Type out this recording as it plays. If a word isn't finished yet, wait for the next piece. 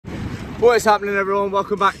What is happening, everyone?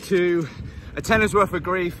 Welcome back to a tenner's worth of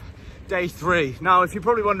grief, day 3. Now, if you're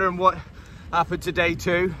probably wondering what happened to day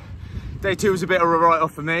 2, day 2 was a bit of a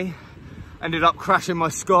write-off for me. Ended up crashing my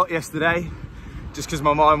Scott yesterday, just because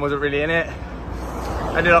my mind wasn't really in it.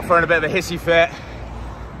 Ended up throwing a bit of a hissy fit,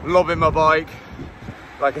 lobbing my bike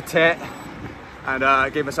like a tit,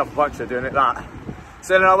 and gave myself a puncture doing it that.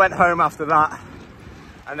 So then I went home after that,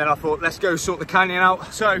 and then I thought, let's go sort the canyon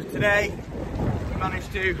out. So today, we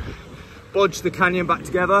managed to bodge the canyon back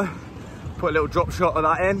together, put a little drop shot of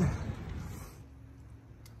that in.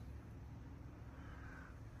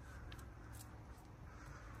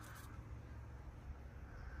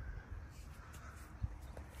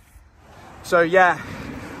 So yeah,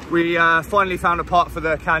 we finally found a part for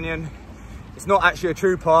the canyon. It's not actually a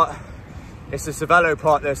true part, it's a Cervelo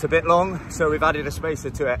part that's a bit long, so we've added a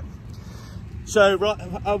spacer to it. So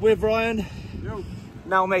with Ryan,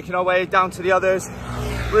 now making our way down to the others.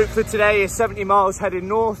 Route for today is 70 miles heading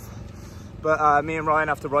north, but me and Ryan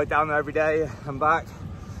have to ride down there every day and back.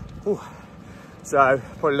 Whew. So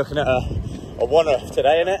probably looking at a one-er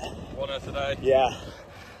today, innit? One-er today. Yeah,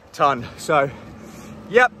 ton. So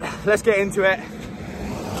yep, let's get into it.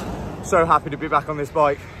 So happy to be back on this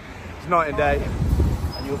bike. It's night and day.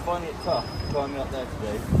 And you'll find it tough climbing up there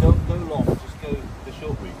today. Don't go long, just go the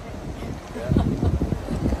short route. Yeah.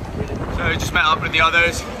 So just met up with the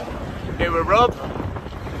others. Here with Rob.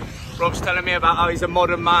 Rob's telling me about how he's a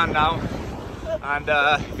modern man now and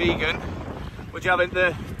vegan. What'd you have at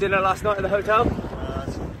the dinner last night at the hotel?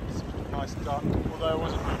 Some nice duck, although it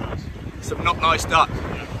wasn't very nice. Some not nice duck.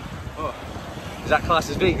 Yeah. Oh. Is that classed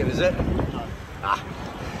as vegan, is it? No. Ah.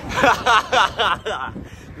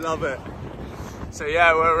 Love it. So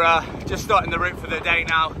yeah, we're just starting the route for the day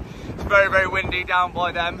now. It's very, very windy down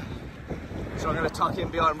by them. So I'm going to tuck in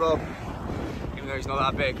behind Rob, even though he's not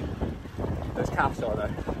that big. Those calves are though.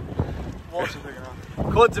 Watts are bigger now.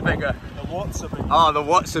 Quads are bigger. The watts are bigger. Oh, the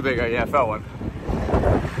watts are bigger. Yeah, felt one.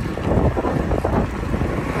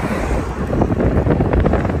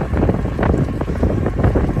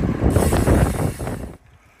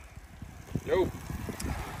 Yo.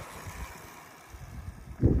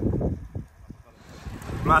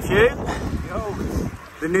 Matthew.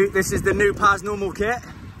 Yo. This is the new Paz Normal kit.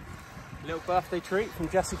 Little birthday treat from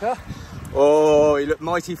Jessica. Oh, you look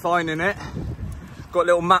mighty fine in it. Got a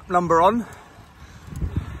little map number on.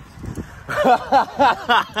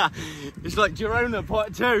 It's like Girona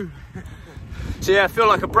part 2. So yeah, I feel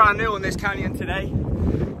like a brand new on this canyon today.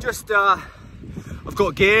 Just I've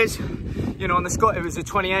got gears. You know, on the Scott it was a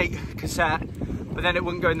 28 cassette, but then it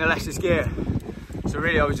wouldn't go in the lessest gear. So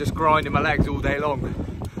really I was just grinding my legs all day long.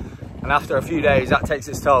 And after a few days that takes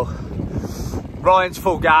its toll. Ryan's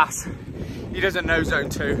full gas. He doesn't know zone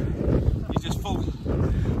 2. He's just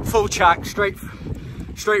full chack, straight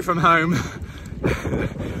from home.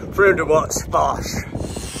 300 watts, bosh.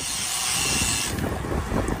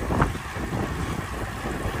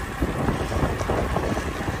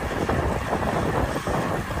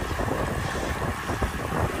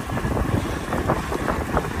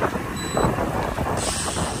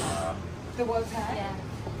 The world's hat? Yeah.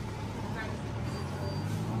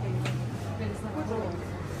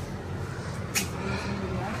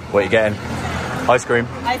 What are you getting? Ice cream?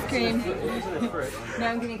 Ice cream. No,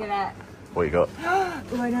 I'm gonna get that. What you got? Oh,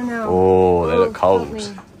 I don't know. Oh, they look cold. Help me.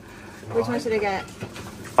 Which one should I get?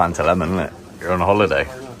 Fanta lemon, isn't it? You're on a holiday.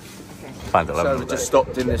 Okay. Fanta lemon. So we just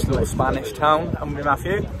stopped in this little Spanish town, haven't we,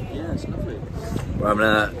 Matthew? Yeah, it's lovely. We're having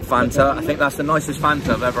a Fanta. I think that's the nicest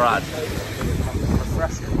Fanta I've ever had.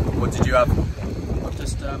 Refreshing. What did you have? I've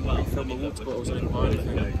just filled my water bottles and didn't buy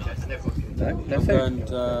anything. Nothing. And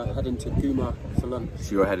heading to Guma for lunch.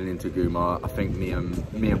 So you're heading into Guma. I think me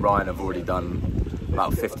and Ryan have already done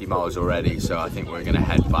about 50 miles already, so I think we're going to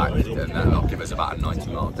head back, and that'll give us about a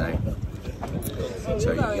 90-mile day.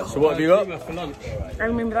 So, yeah. So what have you got? For lunch.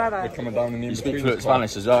 Almendrada. They're coming down in the You speak fluent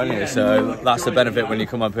Spanish as well, don't you? So that's the benefit when you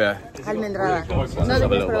come up here. Almendrada. No, have a the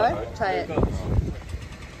little probar. Try it.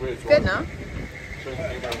 Good, no?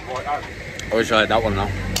 I wish I had that one now.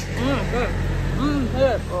 Good.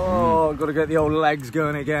 Good. Oh, got to get the old legs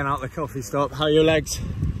going again out the coffee stop. How are your legs?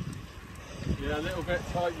 Yeah, a little bit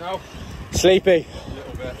tight now. Sleepy? A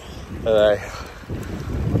little bit. Are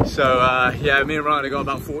they? So yeah, me and Ryan have got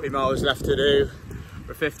about 40 miles left to do.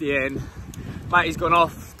 We're 50 in. Matty's gone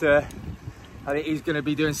off to, I think he's going to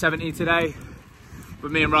be doing 70 today.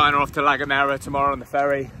 But me and Ryan are off to La Gomera tomorrow on the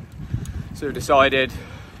ferry. So we decided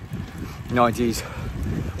 90s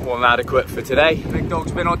more than adequate for today. Big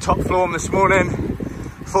Dog's been on top form this morning.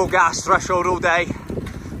 Full gas threshold all day.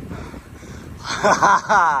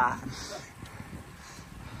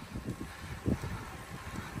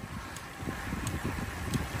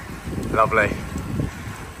 Lovely.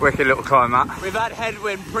 Wicked little climb, that. We've had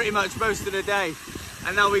headwind pretty much most of the day,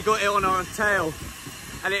 and now we got it on our tail,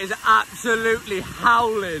 and it is absolutely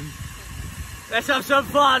howling. Let's have some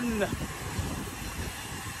fun. Lovely.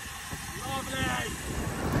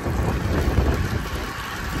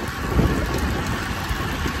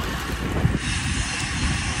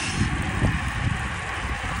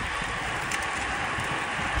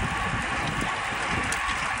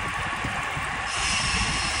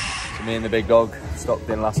 Me and the big dog stopped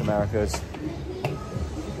in Las Americas.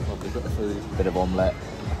 Probably a bit of food, bit of omelette.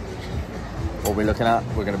 What are we looking at?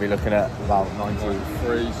 We're going to be looking at about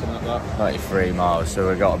 93, something like that. 93 miles, so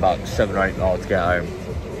we've got about 7 or 8 miles to get home.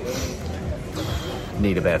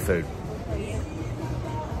 Need a bit of food.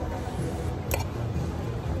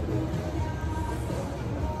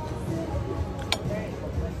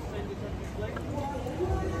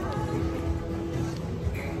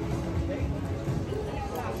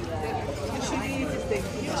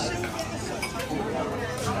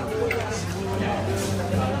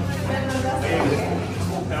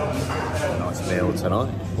 Nice meal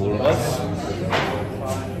tonight, all of us.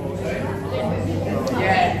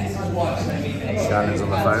 Shannon's on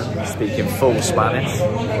the phone, speaking full Spanish.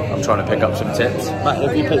 I'm trying to pick up some tips. Matt,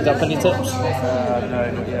 have you picked up any tips?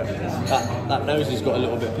 No, not yet. That nose has got a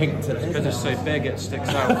little bit pink today. Because it's so big, it sticks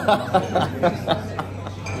out.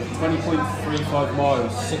 20.35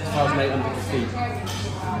 miles, 6,800 feet.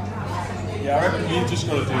 Yeah, I reckon you just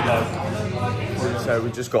got to do that. So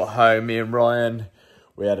we just got home, me and Ryan.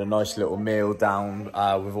 We had a nice little meal down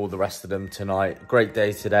with all the rest of them tonight. Great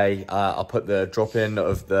day today. I'll put the drop in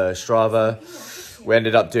of the Strava. We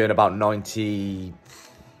ended up doing about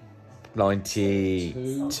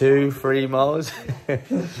 92, 3 miles.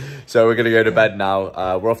 So we're going to go to bed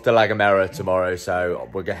now. We're off to La Gomera tomorrow, so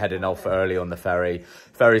we're heading off early on the ferry.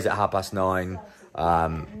 Ferry's at 9:30,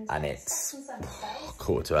 and it's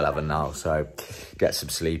 10:45 now, so get some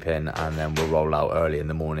sleep in, and then we'll roll out early in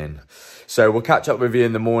the morning. So we'll catch up with you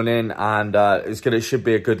in the morning, and it should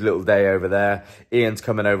be a good little day over there. Ian's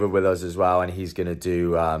coming over with us as well, and he's going to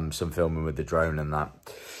do some filming with the drone and that.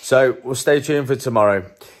 So we'll stay tuned for tomorrow.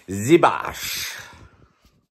 Zibash!